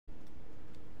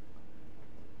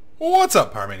What's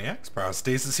up, Pyromaniacs?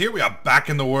 Pyrostasis here. We are back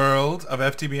in the world of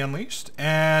FTB Unleashed,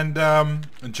 and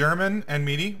German and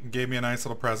Meaty gave me a nice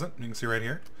little present. You can see right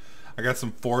here. I got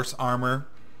some force armor.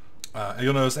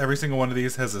 You'll notice every single one of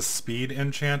these has a speed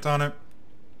enchant on it,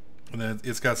 and then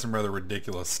it's got some rather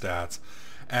ridiculous stats.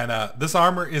 And this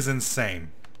armor is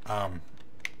insane.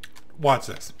 Watch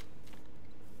this.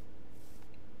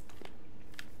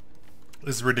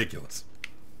 This is ridiculous.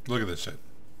 Look at this shit.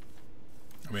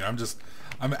 I mean,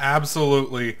 I'm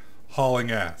absolutely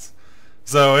hauling ass.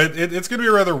 So it's going to be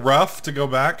rather rough to go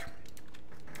back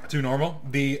to normal.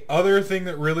 The other thing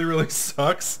that really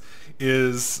sucks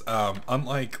is,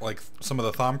 unlike like some of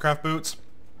the Thaumcraft boots,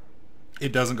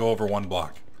 it doesn't go over one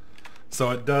block. So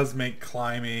it does make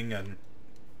climbing and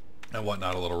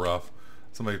whatnot a little rough.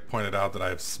 Somebody pointed out that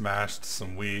I've smashed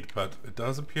some wheat, but it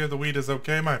does appear the wheat is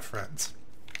okay, my friends.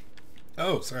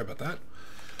 Oh, sorry about that.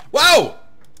 Whoa!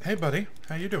 Hey, buddy.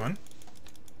 How you doing?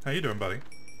 How you doing, buddy?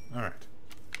 Alright.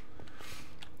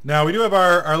 Now, we do have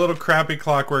our little crappy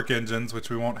clockwork engines, which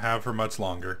we won't have for much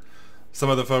longer. Some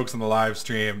of the folks in the live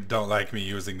stream don't like me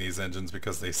using these engines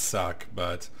because they suck,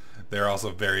 but they're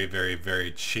also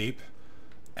very cheap.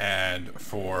 And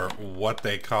for what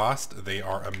they cost, they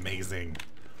are amazing.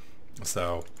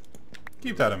 So,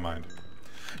 keep that in mind.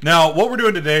 Now, what we're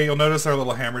doing today, you'll notice our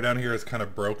little hammer down here is kind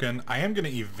of broken. I am going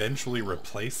to eventually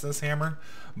replace this hammer,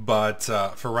 but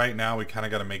for right now, we kind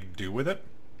of got to make do with it.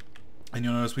 And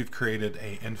you'll notice we've created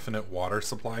an infinite water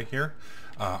supply here.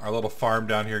 Our little farm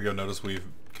down here, you'll notice we've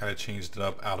kind of changed it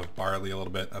up out of barley a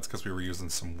little bit. That's because we were using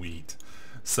some wheat.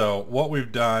 So what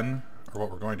we've done, or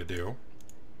what we're going to do,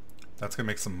 that's going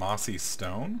to make some mossy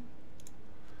stone.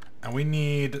 And we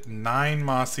need 9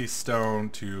 mossy stone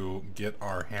to get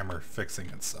our hammer fixing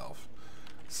itself.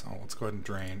 So let's go ahead and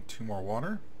drain 2 more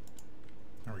water.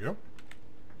 There we go.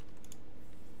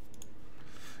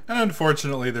 And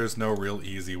unfortunately, there's no real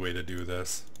easy way to do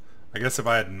this. I guess if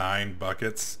I had 9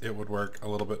 buckets, it would work a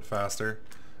little bit faster.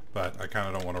 But I kind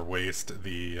of don't want to waste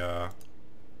the... there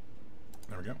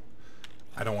we go.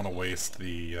 I don't want to waste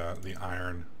the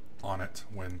iron on it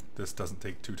when this doesn't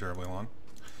take too terribly long.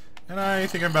 And I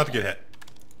think I'm about to get hit.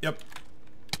 Yep.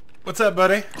 What's up,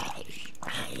 buddy?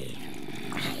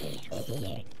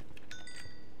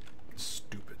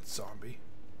 Stupid zombie.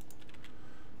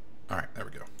 Alright, there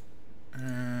we go.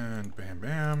 And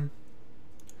bam.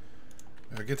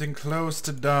 We're getting close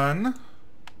to done.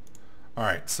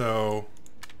 Alright, so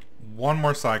one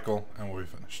more cycle and we'll be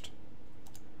finished.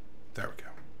 There we go.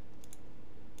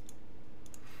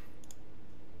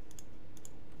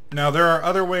 Now, there are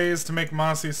other ways to make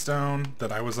mossy stone that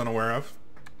I was unaware of.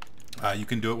 You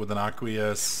can do it with an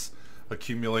aqueous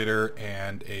accumulator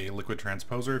and a liquid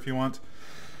transposer if you want.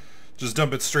 Just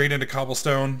dump it straight into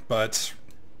cobblestone, but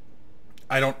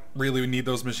I don't really need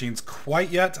those machines quite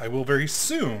yet. I will very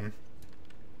soon,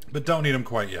 but don't need them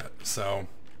quite yet. So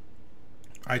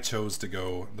I chose to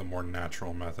go the more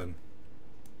natural method.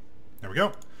 There we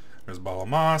go. There's a ball of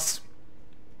moss.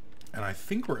 And I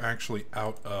think we're actually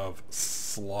out of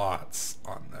slots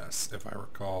on this, if I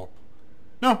recall.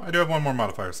 No, I do have one more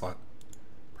modifier slot.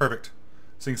 Perfect.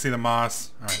 So you can see the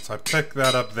moss. Alright, so I picked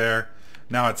that up there.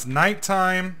 Now it's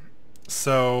nighttime,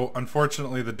 so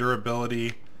unfortunately the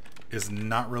durability is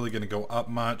not really going to go up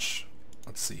much.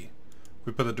 Let's see. If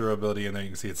we put the durability in there, you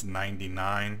can see it's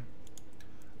 99.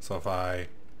 So if I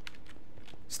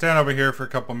stand over here for a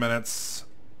couple minutes,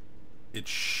 it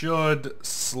should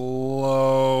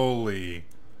slowly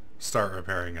start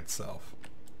repairing itself.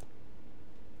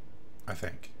 I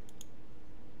think.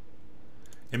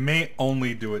 It may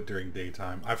only do it during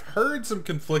daytime. I've heard some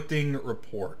conflicting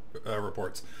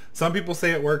reports. Some people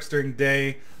say it works during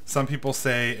day. Some people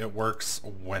say it works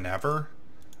whenever.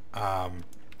 I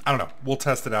don't know. We'll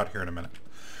test it out here in a minute.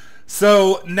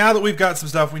 So now that we've got some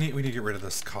stuff, we need to get rid of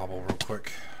this cobble real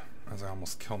quick, as I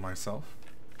almost killed myself.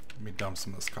 Let me dump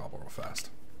some of this cobble real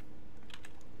fast.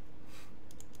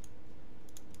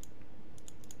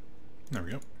 There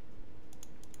we go.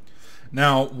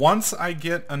 Now, once I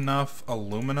get enough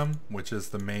aluminum, which is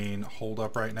the main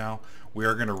holdup right now, we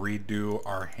are going to redo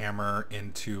our hammer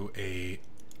into a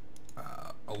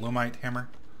alumite hammer.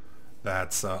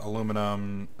 That's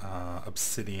aluminum,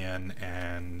 obsidian,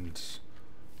 and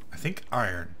I think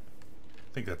iron.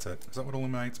 I think that's it. Is that what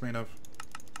aluminite's made of?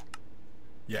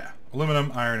 Yeah,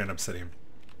 aluminum, iron, and obsidian.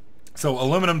 So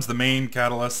aluminum's the main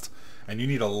catalyst, and you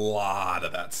need a lot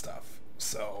of that stuff.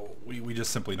 So we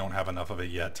just simply don't have enough of it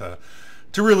yet to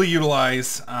really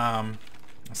utilize. Let's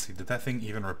see, did that thing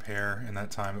even repair in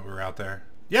that time that we were out there?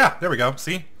 Yeah, there we go.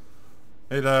 See?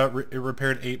 It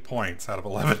repaired 8 points out of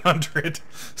 1100.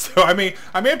 So I may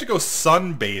have to go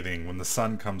sunbathing when the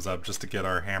sun comes up just to get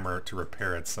our hammer to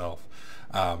repair itself.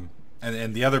 And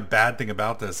the other bad thing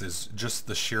about this is just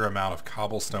the sheer amount of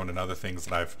cobblestone and other things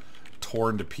that I've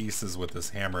torn to pieces with this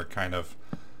hammer kind of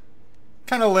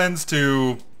lends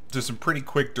to some pretty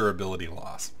quick durability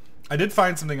loss. I did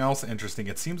find something else interesting.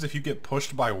 It seems if you get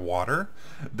pushed by water,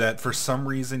 that for some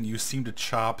reason you seem to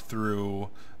chop through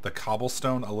the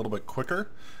cobblestone a little bit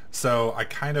quicker. So I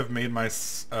kind of made I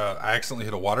accidentally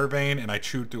hit a water vein and I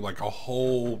chewed through like a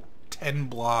whole 10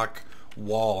 block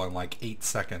wall in like 8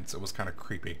 seconds. It was kind of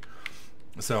creepy.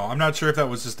 So I'm not sure if that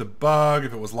was just a bug,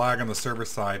 if it was lag on the server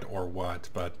side or what,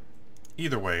 but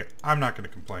either way, I'm not going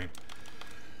to complain.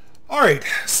 Alright,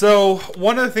 so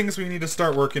one of the things we need to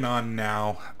start working on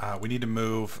now, we need to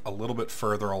move a little bit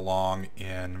further along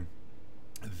in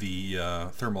the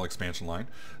thermal expansion line.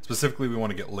 Specifically, we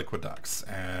want to get Liquiducts,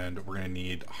 and we're going to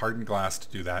need hardened glass to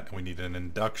do that, and we need an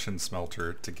induction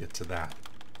smelter to get to that.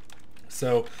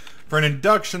 So for an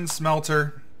induction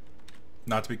smelter,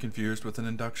 not to be confused with an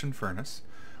induction furnace,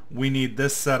 we need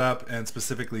this setup, and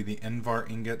specifically the Invar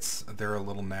ingots. They're a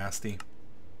little nasty.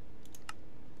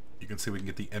 You can see we can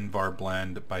get the Invar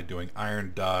blend by doing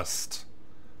iron dust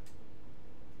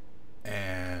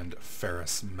and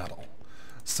ferrous metal.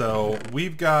 So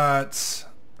we've got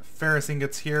ferrous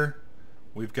ingots here.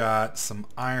 We've got some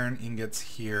iron ingots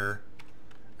here.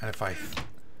 And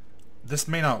this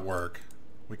may not work.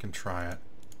 We can try it.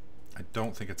 I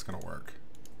don't think it's going to work.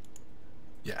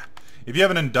 Yeah. If you have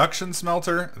an induction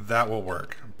smelter, that will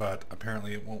work. But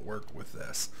apparently it won't work with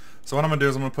this. So what I'm going to do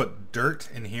is I'm going to put dirt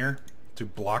in here to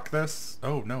block this.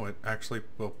 Oh, no, it actually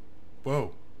will.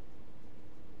 Whoa.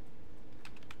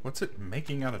 What's it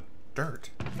making out of dirt?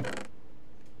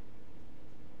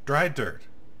 Dry dirt.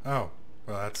 Oh,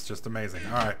 well, that's just amazing.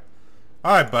 All right.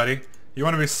 All right, buddy. You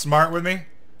want to be smart with me?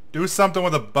 Do something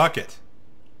with a bucket.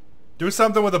 Do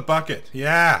something with a bucket.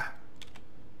 Yeah.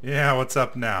 Yeah, what's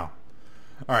up now?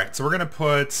 All right, so we're going to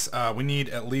put, we need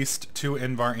at least 2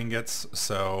 Invar ingots,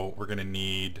 so we're going to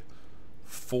need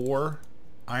 4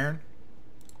 iron.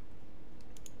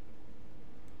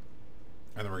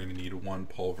 And then we're going to need 2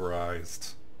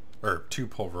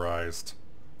 pulverized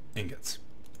ingots.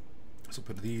 So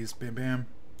put these, bam, bam.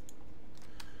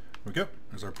 There we go.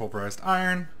 There's our pulverized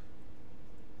iron.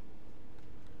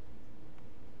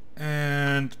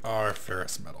 And our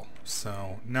ferrous metal.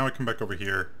 So now we come back over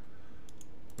here.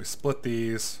 We split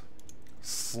these,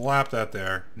 slap that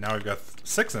there. Now we've got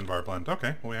 6 Invar blend.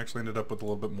 Okay, well we actually ended up with a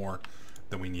little bit more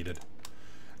than we needed.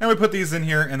 And we put these in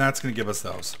here, and that's going to give us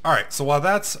those. All right, so while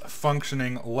that's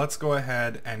functioning, let's go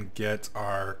ahead and get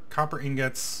our copper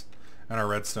ingots and our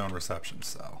redstone reception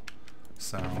cell.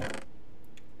 So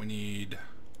we need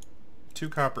 2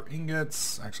 copper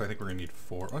ingots. Actually, I think we're going to need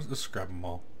 4. Let's just grab them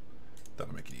all.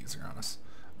 That'll make it easier on us.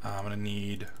 I'm going to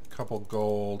need a couple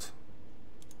gold.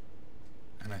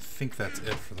 And I think that's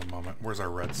it for the moment. Where's our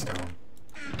redstone?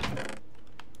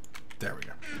 There we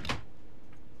go.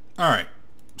 Alright,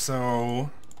 so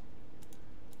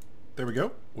there we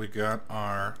go. We got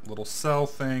our little cell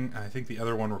thing. I think the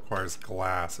other one requires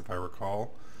glass, if I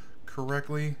recall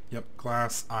correctly. Yep,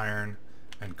 glass, iron,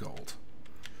 and gold.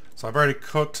 So I've already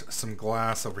cooked some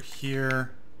glass over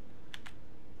here.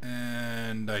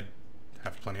 And I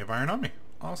have plenty of iron on me.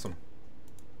 Awesome.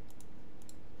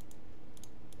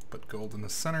 Put gold in the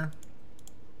center.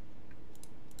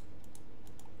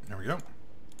 There we go.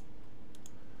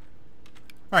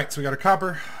 Alright, so we got our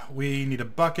copper. We need a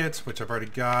bucket, which I've already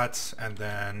got. And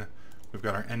then we've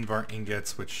got our Invar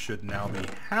ingots, which should now be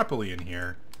happily in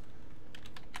here.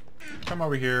 Come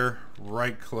over here,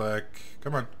 right click.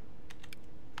 Come on.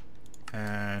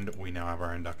 And we now have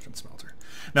our induction smelter.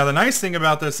 Now the nice thing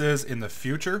about this is in the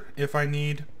future, if I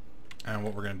need, and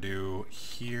what we're going to do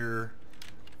here,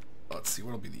 let's see,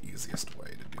 what'll be the easiest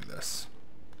way to do this.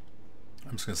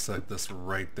 I'm just going to set this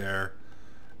right there,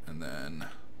 and then,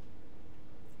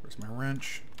 where's my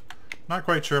wrench? Not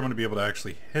quite sure I'm going to be able to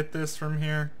actually hit this from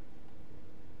here.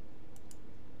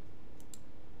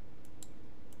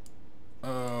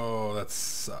 Oh, that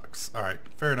sucks. Alright,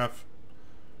 fair enough.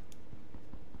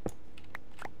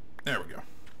 There we go.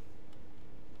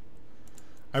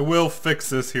 I will fix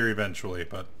this here eventually,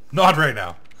 but not right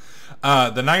now.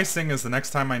 The nice thing is the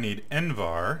next time I need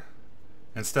Invar,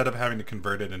 instead of having to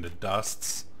convert it into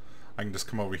dusts, I can just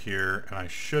come over here and I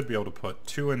should be able to put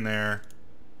 2 in there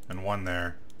and 1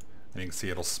 there. And you can see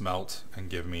it'll smelt and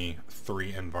give me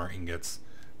 3 Invar ingots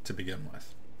to begin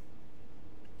with.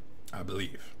 I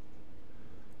believe.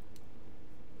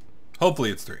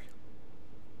 Hopefully it's 3.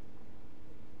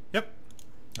 Yep.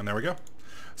 And there we go.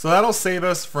 So that'll save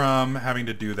us from having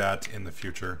to do that in the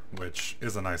future, which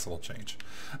is a nice little change.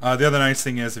 The other nice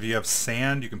thing is if you have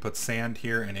sand, you can put sand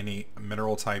here and any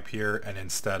mineral type here, and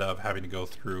instead of having to go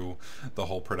through the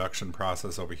whole production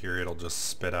process over here, it'll just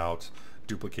spit out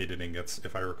duplicated ingots,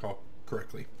 if I recall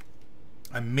correctly.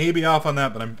 I may be off on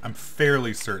that, but I'm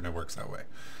fairly certain it works that way.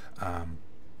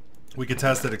 We could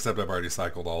test it, except I've already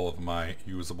cycled all of my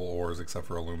usable ores except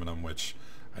for aluminum, which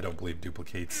I don't believe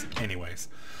duplicates anyways.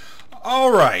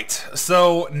 Alright,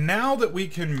 so now that we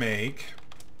can make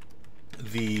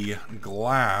the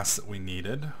glass that we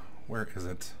needed, where is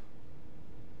it?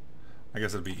 I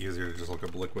guess it'd be easier to just look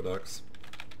up Liquiducts.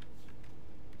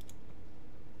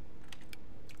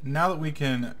 Now that we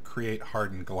can create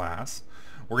hardened glass,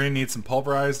 we're going to need some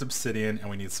pulverized obsidian and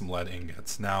we need some lead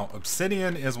ingots. Now,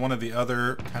 obsidian is one of the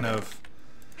other kind of,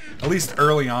 at least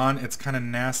early on, it's kind of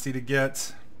nasty to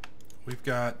get. We've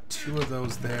got 2 of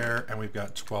those there and we've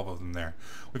got 12 of them there.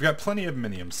 We've got plenty of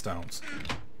minium stones,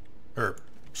 or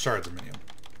shards of minium.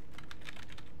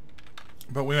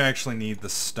 But we actually need the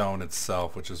stone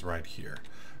itself, which is right here.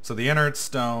 So the inert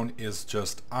stone is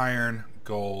just iron,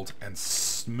 gold, and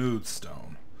smooth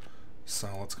stone. So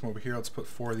let's come over here, let's put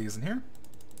 4 of these in here.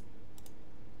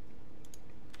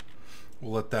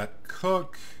 We'll let that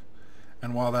cook,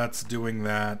 and while that's doing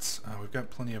that, we've got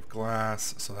plenty of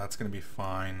glass, so that's going to be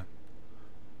fine.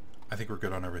 I think we're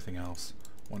good on everything else.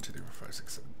 1, 2, 3, 4, 5,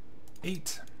 6, 7,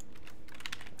 8.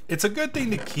 It's a good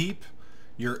thing to keep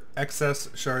your excess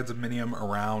shards of minium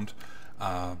around.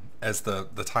 As the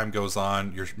time goes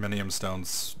on, your minium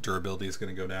stone's durability is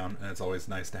going to go down, and it's always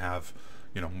nice to have,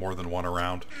 you know, more than one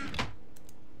around.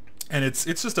 And it's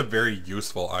just a very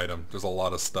useful item. There's a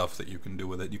lot of stuff that you can do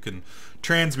with it. You can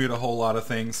transmute a whole lot of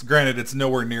things. Granted, it's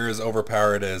nowhere near as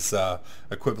overpowered as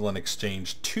Equivalent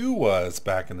Exchange 2 was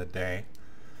back in the day.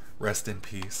 Rest in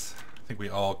peace. I think we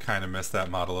all kind of missed that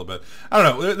mod a little bit. I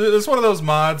don't know. It's one of those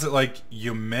mods that, like,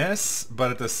 you miss, but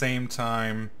at the same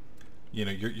time, you know,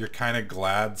 you're kind of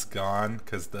glad it's gone,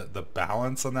 because the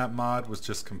balance on that mod was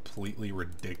just completely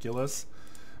ridiculous.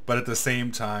 But at the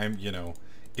same time, you know,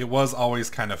 it was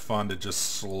always kind of fun to just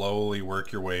slowly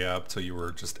work your way up till you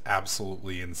were just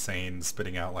absolutely insane,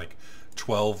 spitting out like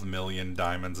 12 million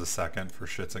diamonds a second for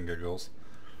shits and giggles.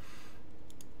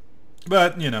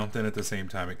 But, you know, then at the same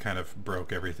time it kind of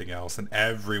broke everything else and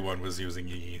everyone was using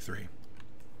EE3.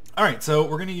 Alright, so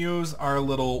we're going to use our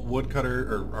little woodcutter,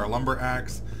 or our lumber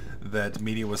axe that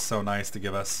Meaty was so nice to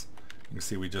give us. You can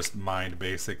see we just mined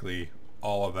basically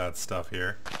all of that stuff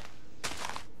here.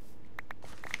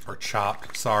 Or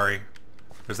chopped, sorry.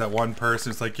 There's that one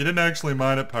person who's like, you didn't actually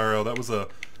mine it, Pyro. That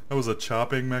was a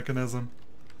chopping mechanism.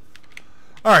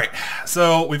 Alright,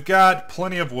 so we've got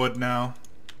plenty of wood now.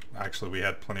 Actually, we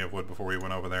had plenty of wood before we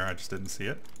went over there. I just didn't see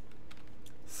it.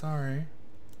 Sorry.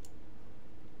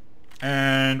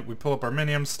 And we pull up our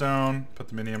minium stone, put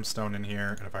the minium stone in here,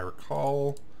 and if I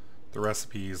recall, the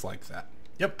recipe is like that.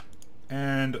 Yep.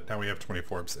 And now we have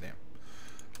 24 obsidian.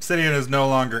 Obsidian is no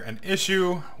longer an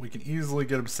issue. We can easily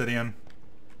get obsidian.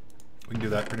 We can do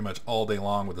that pretty much all day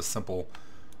long with a simple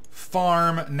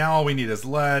farm. Now all we need is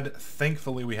lead.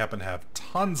 Thankfully we happen to have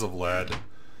tons of lead.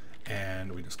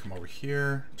 And we just come over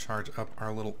here, charge up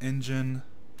our little engine.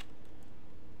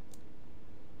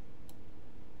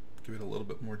 Give it a little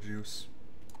bit more juice.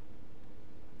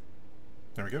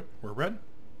 There we go, we're red.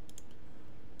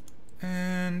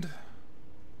 And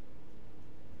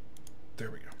there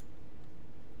we go.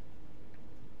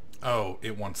 Oh,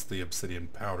 it wants the obsidian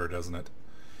powder, doesn't it?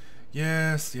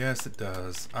 Yes, yes it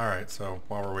does. Alright, so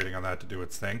while we're waiting on that to do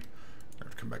its thing, we're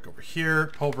going to come back over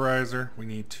here. Pulverizer, we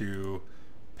need to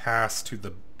pass to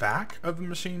the back of the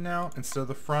machine now instead of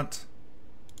the front.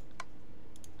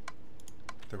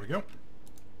 There we go.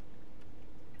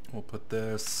 We'll put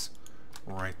this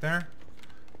right there.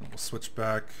 And we'll switch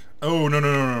back. Oh, no,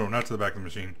 no, no, no, not to the back of the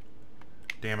machine.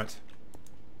 Damn it.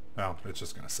 Well, it's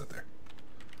just going to sit there.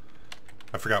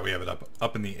 I forgot we have it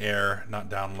up in the air, not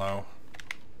down low.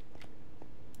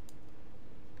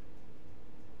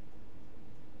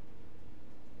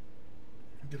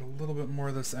 Get a little bit more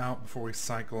of this out before we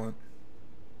cycle it.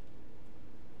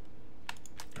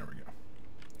 There we go.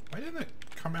 Why didn't it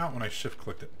come out when I shift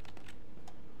clicked it?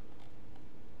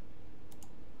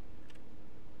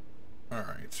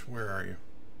 Alright, where are you?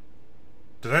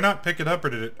 Did I not pick it up or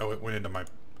did it? Oh, it went into my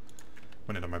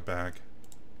bag.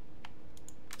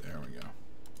 There we go.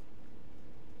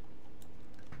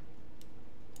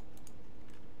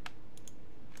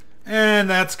 And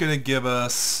that's going to give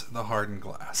us the hardened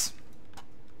glass.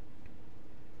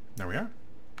 There we are.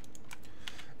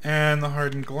 And the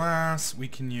hardened glass we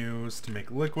can use to make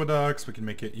liquiducts. We can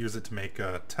use it to make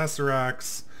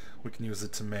tesseracts. We can use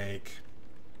it to make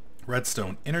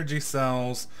redstone energy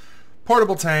cells,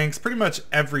 portable tanks, pretty much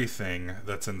everything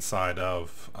that's inside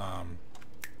of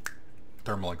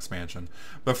thermal expansion.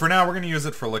 But for now, we're going to use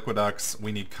it for Liquiducts.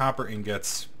 We need copper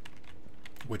ingots,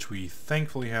 which we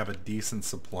thankfully have a decent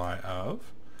supply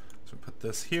of. So we put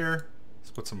this here.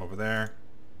 Let's put some over there.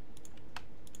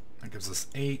 That gives us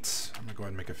 8. I'm going to go ahead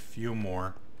and make a few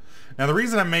more. Now the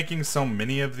reason I'm making so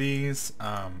many of these,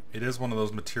 it is one of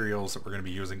those materials that we're going to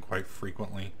be using quite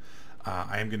frequently.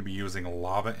 I am going to be using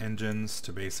lava engines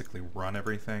to basically run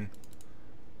everything.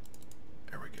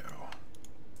 There we go.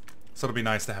 So it'll be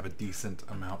nice to have a decent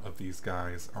amount of these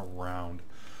guys around.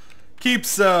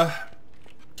 Keeps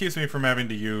me from having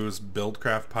to use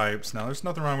buildcraft pipes. Now there's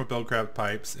nothing wrong with buildcraft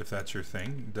pipes if that's your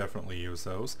thing. Definitely use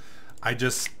those. I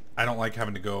don't like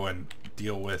having to go and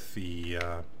deal with the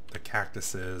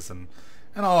cactuses and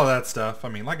all of that stuff. I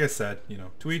mean, like I said, you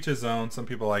know, to each his own. Some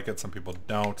people like it, some people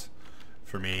don't.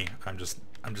 For me, I'm just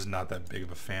not that big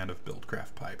of a fan of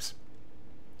buildcraft pipes.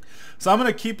 So I'm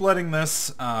going to keep letting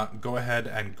this go ahead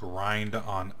and grind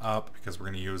on up because we're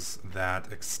going to use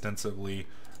that extensively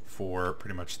for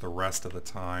pretty much the rest of the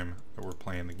time that we're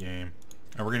playing the game.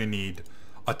 And we're going to need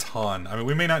a ton. I mean,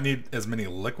 we may not need as many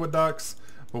Liquiducts,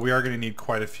 but we are going to need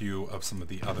quite a few of some of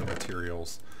the other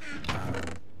materials.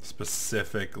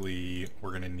 Specifically, we're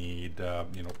going to need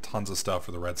you know, tons of stuff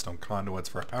for the redstone conduits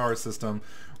for our power system.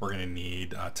 We're going to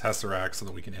need tesseracts so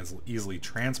that we can easily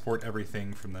transport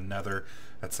everything from the nether,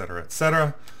 etc.,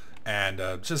 etc. And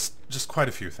just quite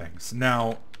a few things.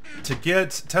 Now, to get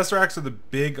tesseracts are the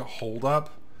big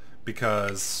holdup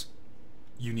because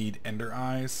you need ender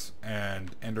eyes,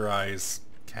 and ender eyes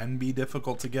can be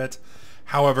difficult to get.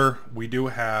 However, we do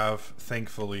have,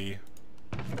 thankfully,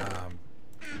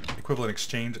 equivalent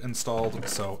exchange installed,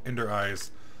 so ender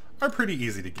eyes are pretty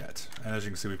easy to get. And as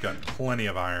you can see, we've got plenty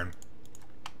of iron.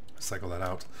 Cycle that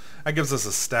out. That gives us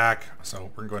a stack, so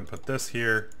we're going to go ahead and put this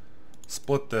here,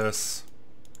 split this,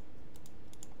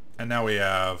 and now we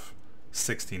have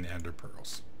 16 ender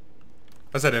pearls.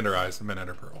 I said ender eyes, I meant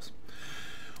ender pearls.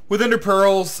 With ender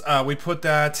pearls, we put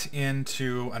that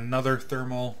into another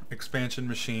thermal expansion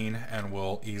machine, and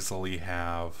we'll easily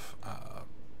have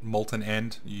molten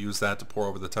end. You use that to pour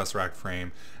over the tesseract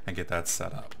frame and get that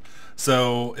set up.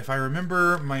 So if I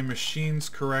remember my machines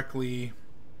correctly,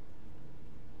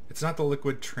 it's not the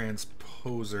liquid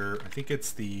transposer. I think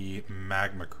it's the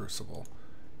magma crucible.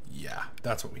 Yeah,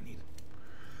 that's what we need.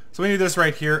 So we need this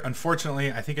right here.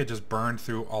 Unfortunately, I think I just burned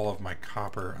through all of my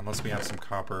copper, unless we have some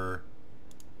copper.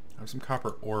 I have some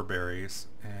copper ore berries,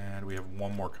 and we have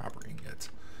one more copper ingot.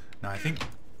 Now I think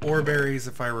ore berries,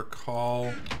 if I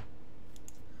recall,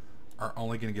 are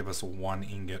only going to give us 1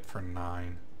 ingot for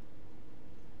 9.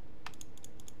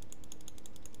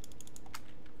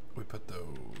 We put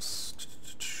those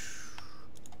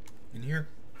in here.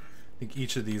 I think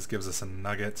each of these gives us a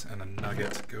nugget, and a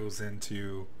nugget goes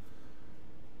into,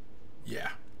 yeah,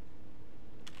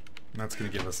 and that's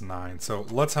going to give us 9. So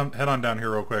let's head on down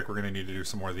here real quick. We're going to need to do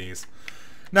some more of these.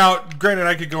 Now, granted,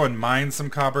 I could go and mine some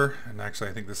copper, and actually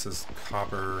I think this is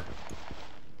copper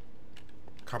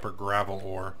gravel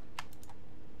ore.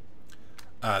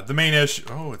 The main issue...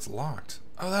 Oh, it's locked.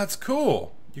 Oh, that's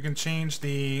cool. You can change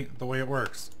the way it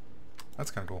works. That's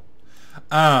kind of cool.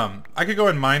 I could go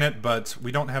and mine it, but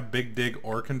we don't have big dig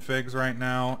ore configs right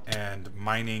now, and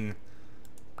mining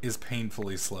is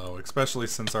painfully slow, especially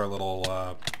since our little...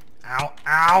 Ow!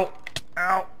 Ow!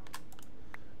 Ow!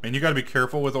 Man, you gotta be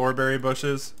careful with oreberry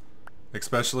bushes,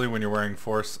 especially when you're wearing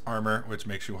force armor, which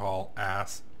makes you haul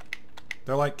ass.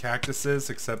 They're like cactuses,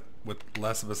 except with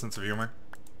less of a sense of humor.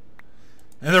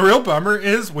 And the real bummer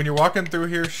is, when you're walking through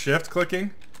here shift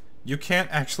clicking, you can't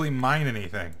actually mine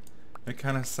anything. It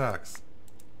kind of sucks.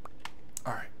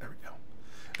 Alright, there we go.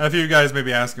 And a few of you guys may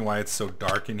be asking why it's so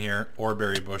dark in here.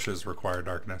 Oreberry bushes require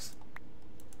darkness.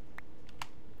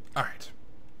 Alright.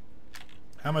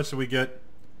 How much do we get?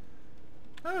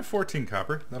 14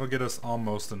 copper. That'll get us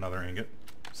almost another ingot.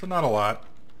 So not a lot.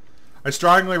 I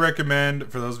strongly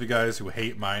recommend, for those of you guys who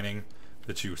hate mining,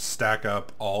 that you stack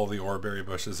up all the oreberry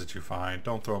bushes that you find.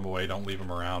 Don't throw them away. Don't leave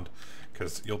them around,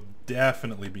 because you'll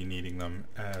definitely be needing them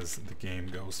as the game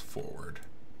goes forward.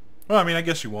 Well, I mean, I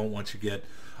guess you won't once you get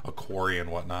a quarry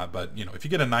and whatnot, but you know, if you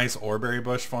get a nice oreberry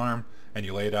bush farm and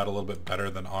you lay it out a little bit better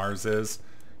than ours is,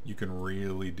 you can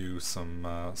really do some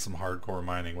hardcore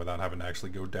mining without having to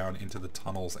actually go down into the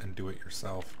tunnels and do it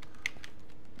yourself.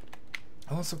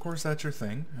 Unless, of course, that's your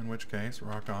thing, in which case,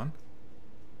 rock on.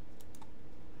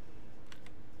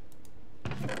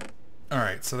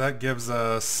 Alright, so that gives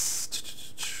us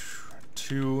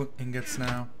 2 ingots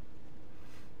now.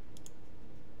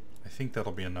 I think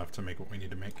that'll be enough to make what we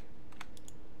need to make.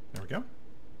 There we go.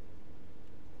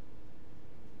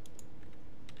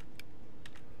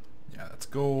 Yeah, that's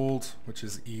gold, which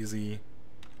is easy.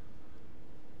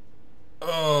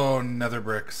 Oh, nether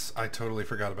bricks. I totally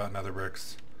forgot about nether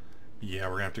bricks. Yeah,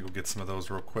 we're gonna have to go get some of those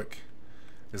real quick.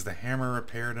 Is the hammer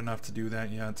repaired enough to do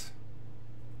that yet?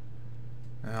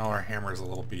 Well, our hammer's a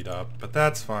little beat up, but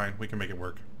that's fine. We can make it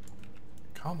work.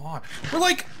 Come on. We're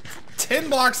like 10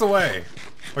 blocks away.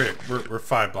 Okay, we're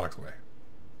 5 blocks away.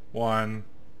 1,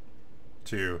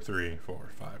 2, 3, 4,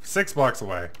 5, 6 blocks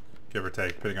away, give or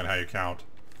take, depending on how you count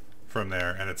from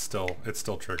there, and it's still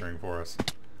triggering for us.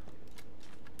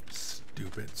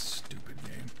 Stupid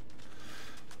game.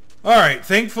 Alright,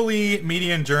 thankfully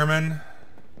Median German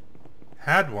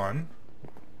had one.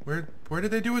 Where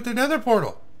did they do with the nether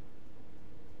portal?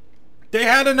 They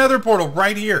had a nether portal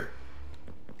right here.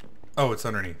 Oh, it's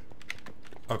underneath.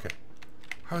 Okay.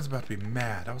 I was about to be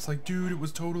mad. I was like, dude, it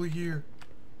was totally here.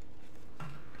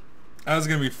 I was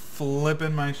gonna be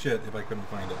flipping my shit if I couldn't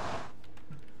find it.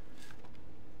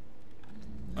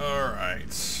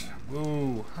 Alright.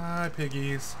 Whoa. Hi,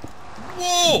 piggies.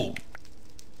 Whoa!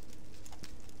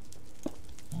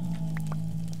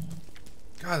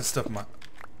 God, this stuff my...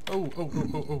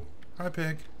 Oh. Hi,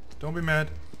 pig. Don't be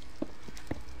mad.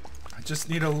 I just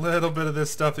need a little bit of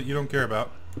this stuff that you don't care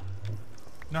about.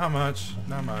 Not much.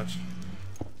 Not much.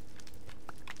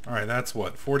 Alright, that's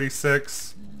what?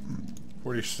 46?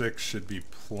 46 should be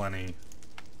plenty.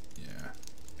 Yeah.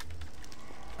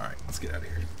 Alright, let's get out of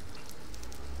here.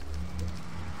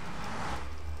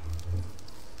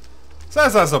 So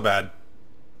that's not so bad.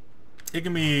 It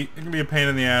can be a pain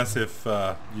in the ass if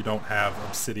you don't have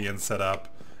obsidian set up.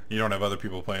 You don't have other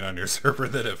people playing on your server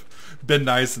that have been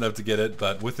nice enough to get it,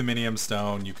 but with the minium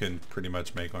stone you can pretty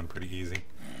much make one pretty easy.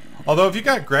 Although if you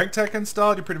got Greg Tech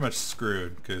installed, you're pretty much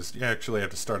screwed, because you actually have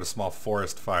to start a small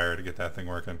forest fire to get that thing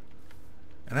working.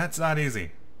 And that's not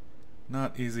easy.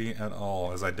 Not easy at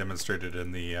all, as I demonstrated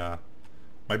in the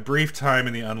my brief time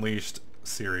in the Unleashed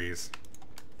series.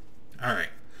 Alright,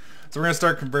 so we're going to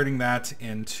start converting that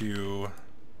into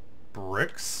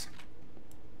bricks.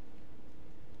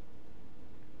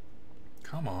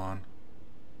 Come on.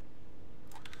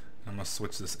 I'm going to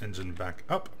switch this engine back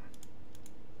up,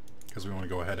 because we want to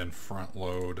go ahead and front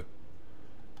load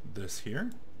this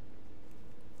here.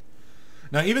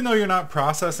 Now, even though you're not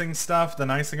processing stuff, the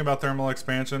nice thing about thermal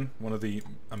expansion, one of the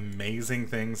amazing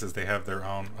things is they have their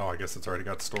own, oh, I guess it's already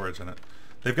got storage in it.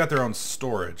 They've got their own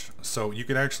storage, so you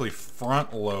can actually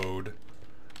front load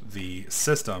the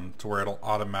system to where it'll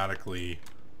automatically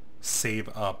save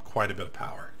up quite a bit of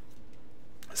power.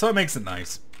 So it makes it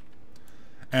nice.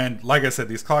 And like I said,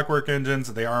 these clockwork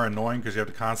engines, they are annoying because you have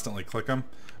to constantly click them,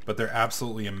 but they're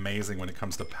absolutely amazing when it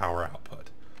comes to power output.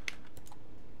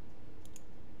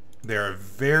 They're a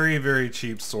very, very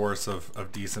cheap source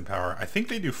of decent power. I think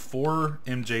they do 4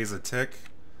 MJs a tick.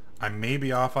 I may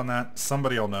be off on that.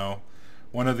 Somebody will know.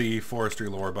 One of the forestry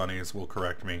lore bunnies will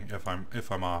correct me if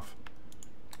I'm off.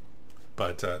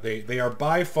 But they are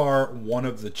by far one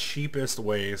of the cheapest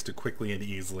ways to quickly and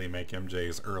easily make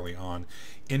MJs early on,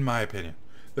 in my opinion.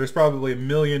 There's probably a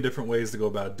million different ways to go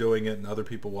about doing it, and other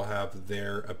people will have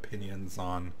their opinions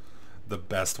on the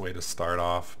best way to start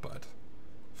off, but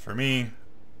for me,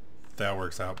 that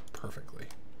works out perfectly.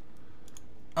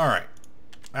 Alright,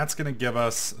 that's going to give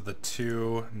us the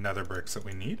 2 nether bricks that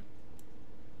we need.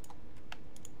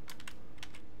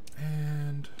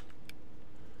 And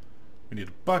we need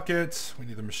a bucket, we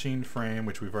need the machine frame,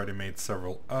 which we've already made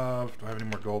several of. Do I have any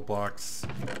more gold blocks?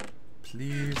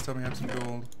 Please tell me I have some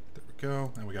gold. There we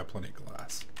go, and we got plenty of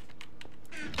glass.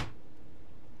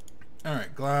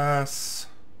 Alright, glass,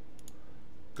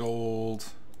 gold,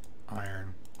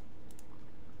 iron.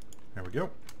 There we go.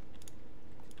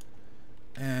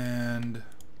 And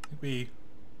I think we...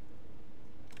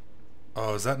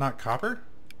 Oh, is that not copper?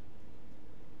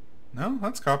 No,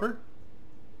 that's copper.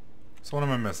 So what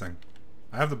am I missing?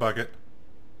 I have the bucket.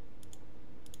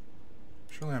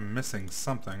 Surely I'm missing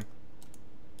something.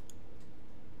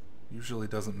 Usually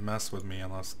doesn't mess with me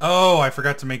unless... Oh, I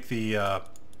forgot to make the...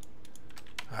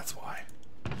 That's why.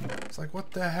 It's like,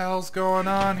 what the hell's going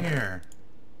on here?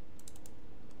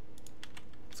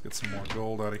 Let's get some more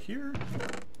gold out of here.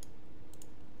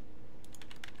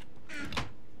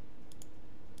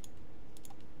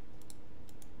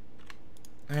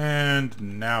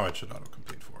 And now it should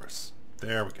auto-complete for us.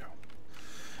 There we go.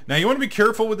 Now you want to be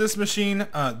careful with this machine.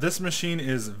 This machine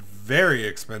is very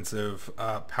expensive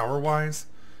power-wise.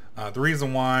 The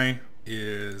reason why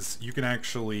is you can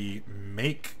actually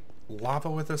make lava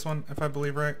with this one, if I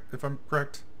believe right, if I'm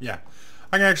correct. Yeah.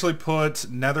 I can actually put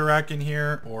netherrack in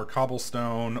here, or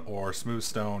cobblestone, or smooth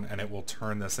stone, and it will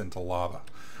turn this into lava.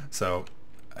 So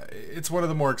it's one of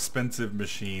the more expensive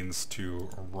machines to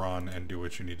run and do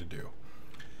what you need to do.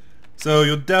 So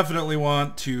you'll definitely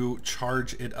want to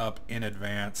charge it up in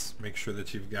advance. Make sure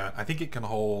that you've got, I think it can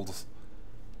hold,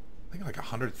 I think like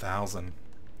 100,000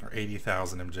 or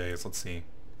 80,000 MJs. Let's see.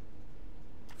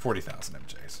 40,000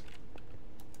 MJs.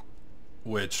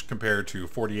 Which compared to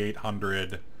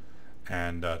 4,800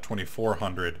 and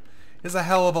 2,400 is a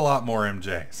hell of a lot more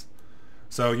MJs.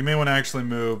 So you may want to actually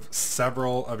move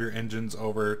several of your engines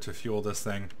over to fuel this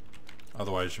thing.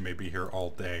 Otherwise you may be here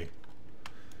all day.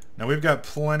 Now we've got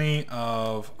plenty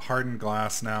of hardened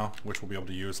glass now, which we'll be able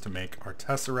to use to make our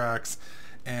tesseracts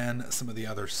and some of the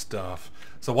other stuff.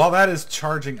 So while that is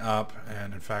charging up,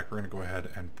 and in fact we're going to go ahead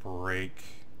and break...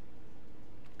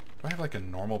 Do I have like a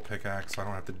normal pickaxe so I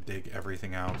don't have to dig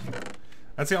everything out?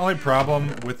 That's the only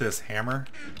problem with this hammer.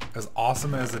 As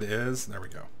awesome as it is, there we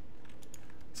go.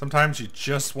 Sometimes you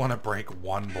just want to break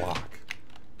one block.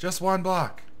 Just one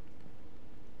block.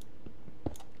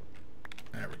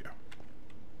 There we go.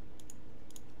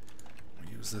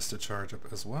 We'll use this to charge up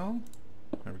as well.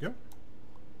 There we go.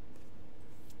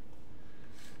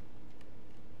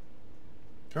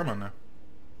 Come on now.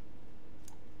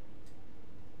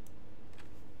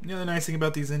 The other nice thing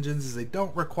about these engines is they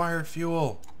don't require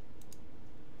fuel.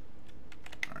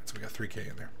 Alright, so we got 3K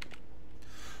in there.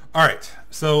 Alright,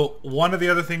 so one of the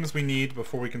other things we need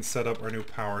before we can set up our new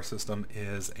power system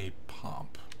is a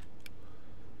pump.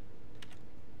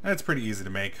 And it's pretty easy to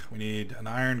make. We need an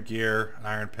iron gear, an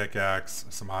iron pickaxe,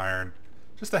 some iron.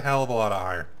 Just a hell of a lot of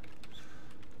iron.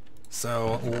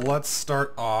 So let's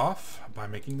start off by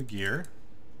making the gear.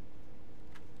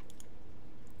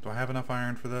 Do I have enough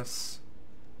iron for this?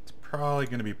 It's probably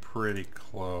going to be pretty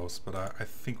close, but I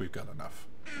think we've got enough.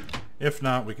 If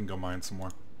not, we can go mine some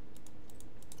more.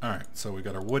 Alright, so we've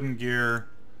got our wooden gear.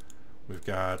 We've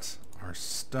got our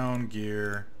stone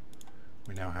gear.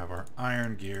 We now have our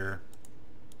iron gear.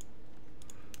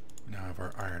 We now have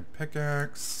our iron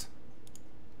pickaxe.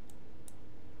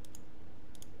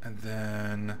 And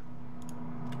then...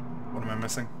 what am I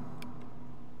missing?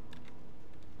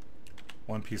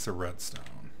 One piece of redstone.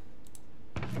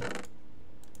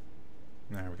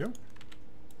 There we go.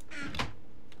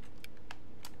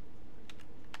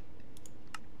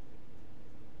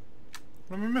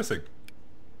 What am I missing?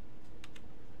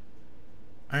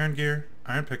 Iron gear,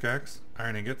 iron pickaxe,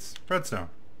 iron ingots, redstone.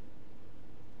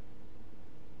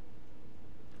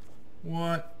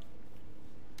 What?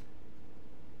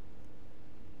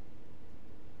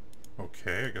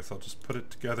 Okay, I guess I'll just put it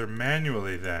together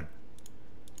manually then.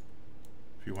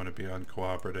 If you want to be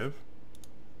uncooperative.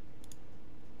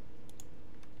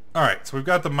 Alright, so we've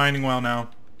got the mining well now.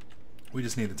 We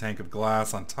just need a tank of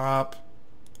glass on top.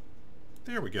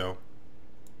 There we go.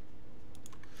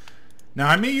 Now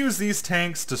I may use these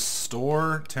tanks to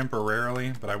store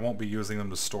temporarily, but I won't be using them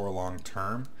to store long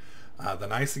term. The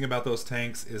nice thing about those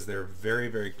tanks is they're very,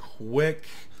 very quick.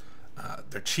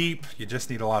 They're cheap. You just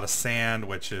need a lot of sand,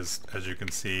 which is, as you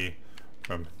can see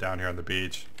from down here on the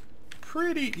beach,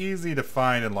 pretty easy to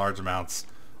find in large amounts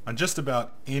on just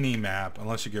about any map,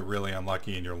 unless you get really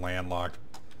unlucky and you're landlocked,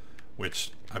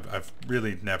 which I've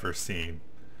really never seen.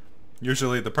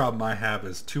 Usually the problem I have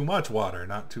is too much water,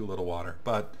 not too little water,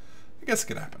 but I guess it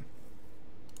could happen.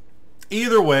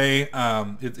 Either way,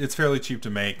 it's fairly cheap to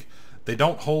make. They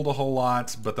don't hold a whole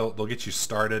lot, but they'll get you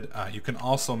started. You can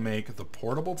also make the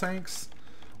portable tanks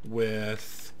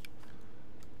with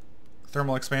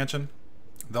thermal expansion.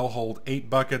 They'll hold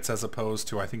 8 buckets as opposed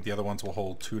to, I think the other ones will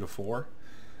hold 2 to 4.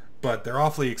 But they're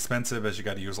awfully expensive as you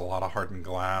got to use a lot of hardened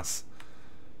glass.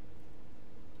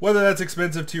 Whether that's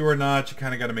expensive to you or not, you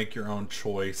kind of got to make your own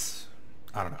choice.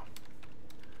 I don't know.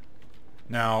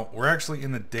 Now, we're actually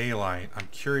in the daylight. I'm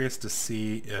curious to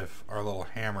see if our little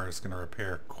hammer is going to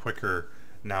repair quicker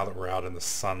now that we're out in the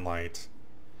sunlight.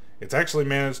 It's actually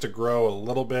managed to grow a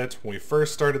little bit. When we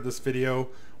first started this video,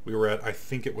 we were at, I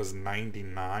think it was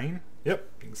 99. Yep,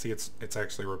 you can see it's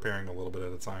actually repairing a little bit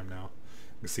at a time now.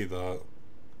 You can see the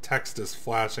text is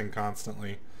flashing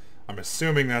constantly. I'm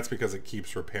assuming that's because it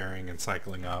keeps repairing and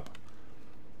cycling up.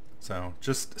 So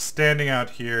just standing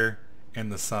out here in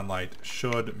the sunlight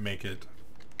should make it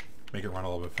run a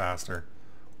little bit faster.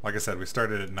 Like I said, we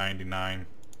started at 99.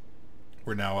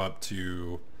 We're now up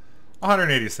to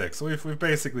 186. So we've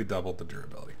basically doubled the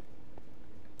durability.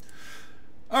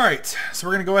 Alright, so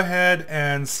we're going to go ahead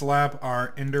and slap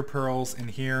our ender pearls in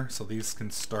here so these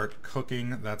can start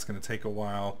cooking. That's going to take a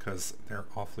while because they're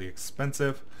awfully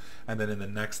expensive. And then in the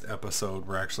next episode,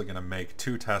 we're actually going to make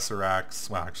 2 tesseracts.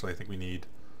 Well, actually, I think we need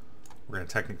we're going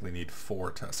to technically need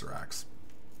 4 Tesseracts.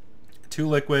 2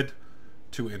 liquid,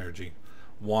 2 energy.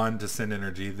 1 to send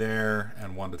energy there,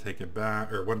 and 1 to take it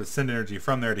back, or 1 to send energy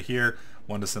from there to here,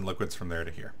 1 to send liquids from there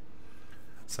to here.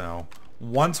 So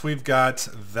once we've got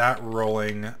that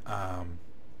rolling,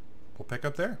 we'll pick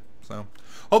up there. So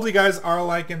hopefully you guys are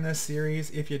liking this series.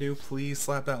 If you do, please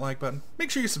slap that like button. Make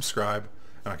sure you subscribe,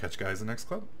 and I'll catch you guys in the next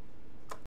clip.